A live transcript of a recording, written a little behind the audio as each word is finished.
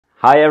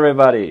Hi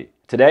everybody!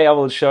 Today I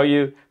will show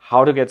you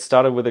how to get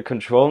started with the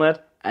ControlNet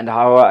and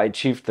how I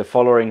achieved the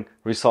following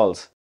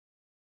results.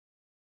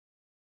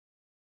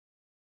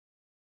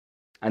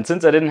 And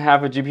since I didn't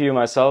have a GPU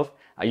myself,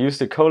 I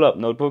used a Colab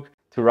notebook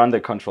to run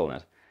the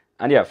ControlNet.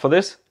 And yeah, for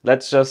this,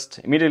 let's just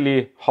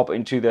immediately hop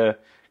into the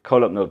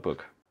Colab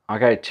notebook.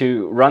 Okay,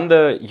 to run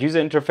the user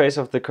interface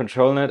of the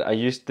ControlNet, I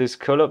used this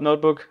Colab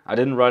notebook. I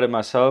didn't write it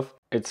myself.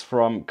 It's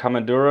from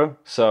Kamandura,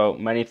 so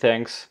many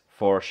thanks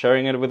for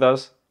sharing it with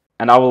us.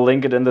 And I will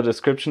link it in the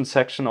description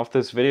section of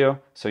this video,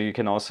 so you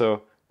can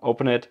also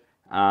open it.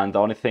 And the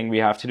only thing we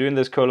have to do in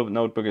this Colab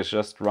notebook is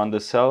just run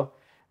this cell,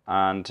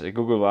 and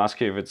Google will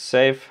ask you if it's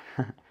safe.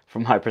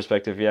 From my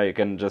perspective, yeah, you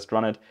can just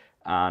run it.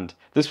 And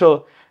this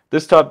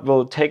step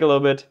will take a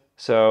little bit,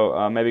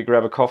 so maybe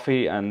grab a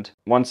coffee, and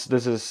once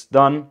this is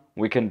done,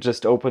 we can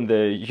just open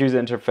the user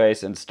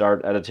interface and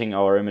start editing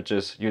our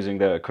images using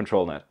the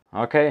ControlNet.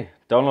 Okay,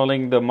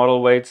 downloading the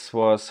model weights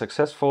was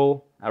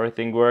successful,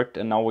 everything worked,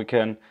 and now we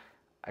can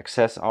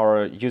access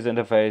our user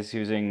interface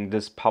using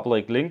this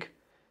public link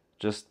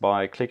just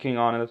by clicking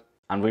on it,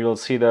 and we will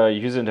see the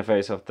user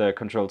interface of the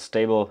controlled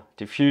stable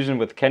diffusion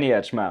with Kenny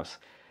edge maps.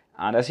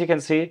 And as you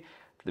can see,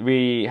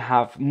 we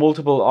have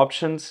multiple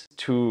options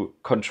to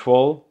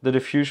control the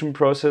diffusion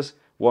process.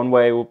 One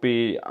way would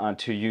be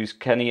to use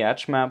Kenny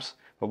edge maps,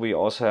 but we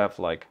also have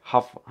like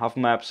half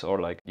maps, or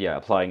like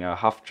applying a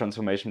half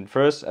transformation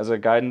first as a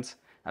guidance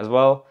as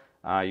well.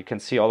 You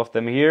can see all of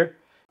them here.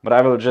 But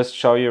I will just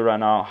show you right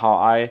now how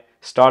I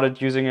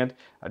started using it.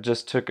 I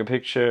just took a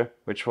picture,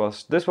 which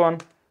was this one,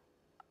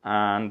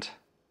 and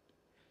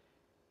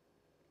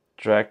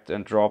dragged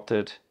and dropped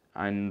it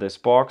in this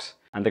box.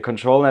 And the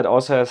ControlNet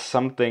also has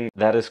something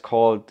that is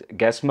called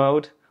guess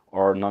mode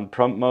or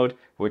non-prompt mode,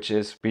 which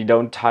is we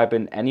don't type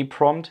in any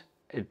prompt.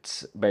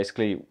 It's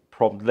basically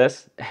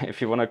promptless, if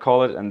you want to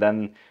call it. And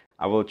then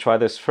I will try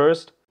this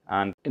first.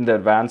 And in the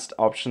advanced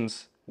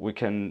options, we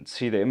can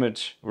see the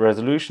image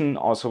resolution.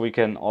 Also, we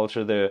can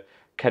alter the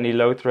Kenny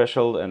low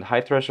threshold and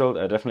high threshold.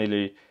 I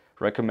definitely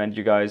recommend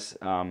you guys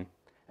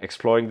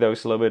exploring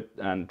those a little bit.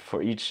 And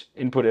for each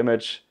input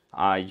image,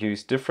 I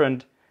use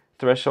different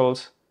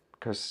thresholds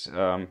because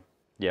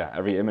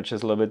every image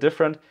is a little bit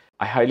different.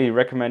 I highly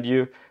recommend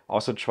you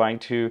also trying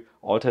to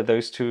alter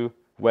those two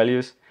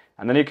values.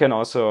 And then you can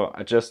also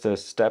adjust the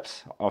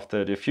steps of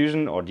the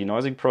diffusion or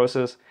denoising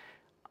process.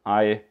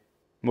 I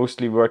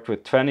mostly worked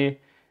with 20.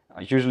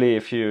 Usually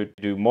if you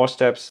do more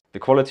steps, the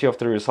quality of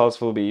the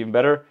results will be even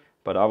better,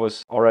 but I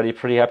was already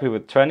pretty happy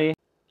with 20.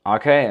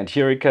 Okay, and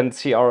here you can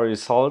see our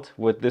result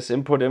with this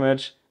input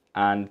image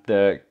and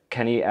the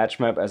Kenny edge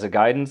map as a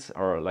guidance,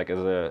 or like as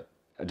a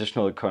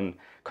additional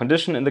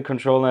condition in the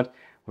ControlNet.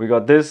 We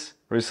got this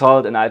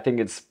result, and I think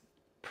it's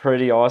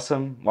pretty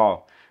awesome.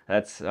 Wow,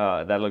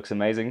 that looks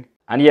amazing.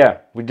 And yeah,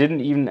 we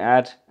didn't even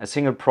add a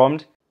single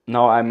prompt.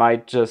 Now I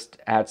might just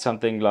add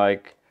something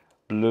like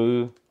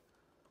blue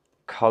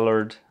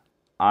colored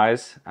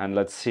eyes, and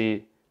let's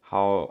see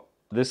how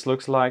this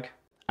looks like.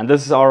 And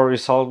this is our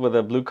result with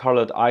a blue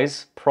colored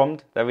eyes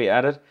prompt that we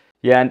added.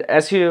 Yeah, and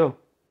as you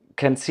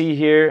can see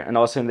here, and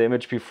also in the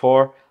image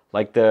before,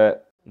 like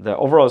the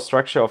overall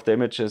structure of the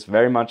image is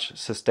very much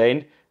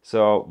sustained.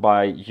 So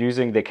by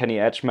using the Kenny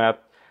edge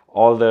map,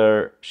 all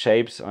the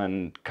shapes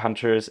and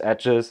contours,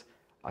 edges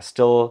are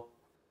still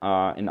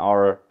in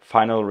our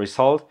final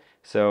result.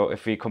 So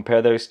if we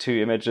compare those two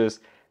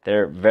images,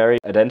 they're very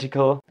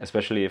identical,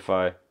 especially if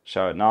I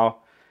show it now.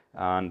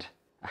 And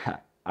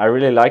I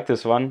really like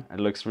this one. It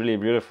looks really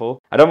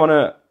beautiful. I don't want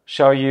to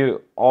show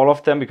you all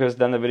of them because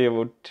then the video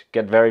would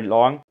get very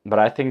long. But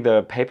I think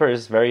the paper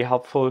is very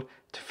helpful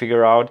to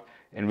figure out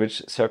in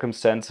which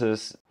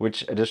circumstances,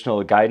 which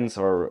additional guidance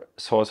or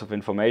source of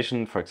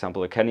information, for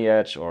example, a Kenny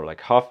edge or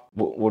like Huff,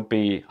 would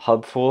be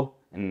helpful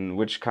in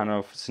which kind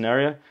of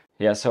scenario.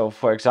 Yeah, so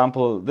for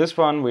example, this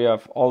one, we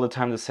have all the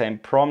time the same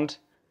prompt,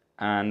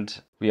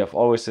 and we have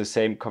always the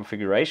same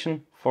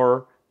configuration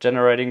for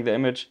generating the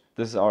image.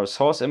 This is our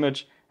source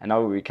image, and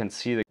now we can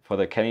see that for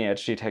the Kenny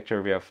edge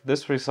detector we have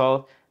this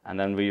result, and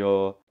then we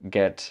will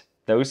get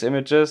those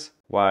images,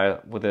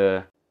 while with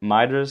the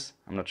MIDRS,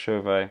 I'm not sure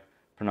if I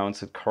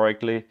pronounce it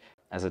correctly,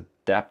 as a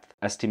depth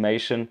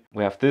estimation,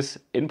 we have this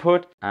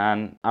input,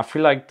 and I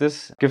feel like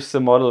this gives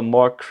the model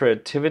more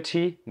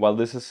creativity, while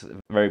this is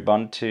very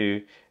bound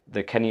to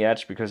the Kenny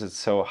edge because it's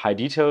so high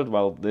detailed,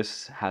 while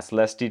this has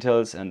less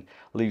details and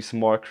leaves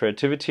more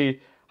creativity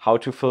how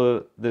to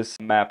fill this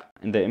map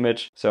in the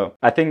image. So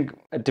I think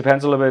it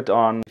depends a little bit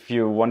on if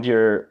you want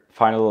your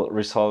final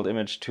result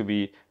image to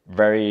be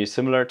very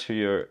similar to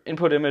your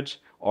input image,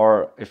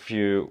 or if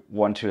you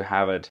want to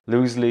have it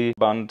loosely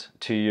bound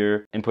to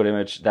your input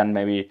image, then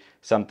maybe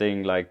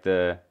something like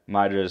the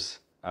MIDRS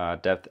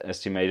depth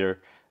estimator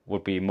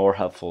would be more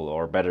helpful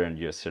or better in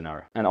your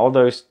scenario. And all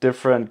those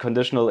different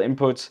conditional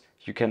inputs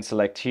you can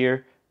select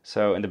here.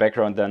 So in the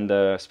background then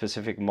the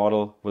specific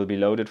model will be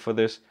loaded for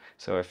this.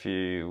 So if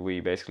we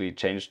basically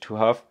change to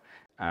Huff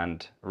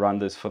and run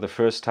this for the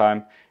first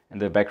time, in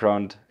the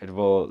background it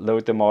will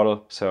load the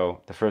model.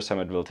 So the first time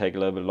it will take a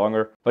little bit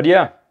longer. But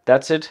yeah,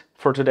 that's it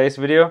for today's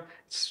video.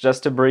 It's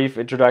just a brief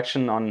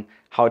introduction on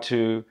how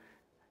to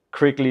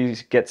quickly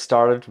get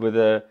started with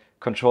a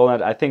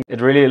ControlNet. I think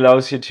it really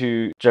allows you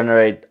to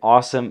generate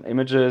awesome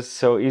images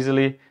so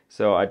easily.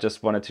 So I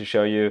just wanted to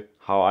show you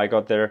how I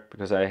got there,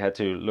 because I had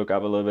to look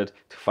up a little bit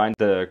to find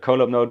the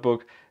Colab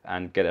notebook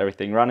and get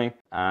everything running.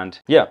 And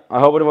yeah, I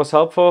hope it was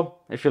helpful.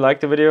 If you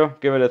liked the video,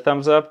 give it a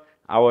thumbs up.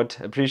 I would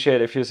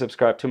appreciate if you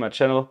subscribe to my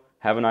channel.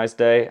 Have a nice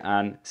day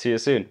and see you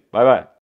soon. Bye bye.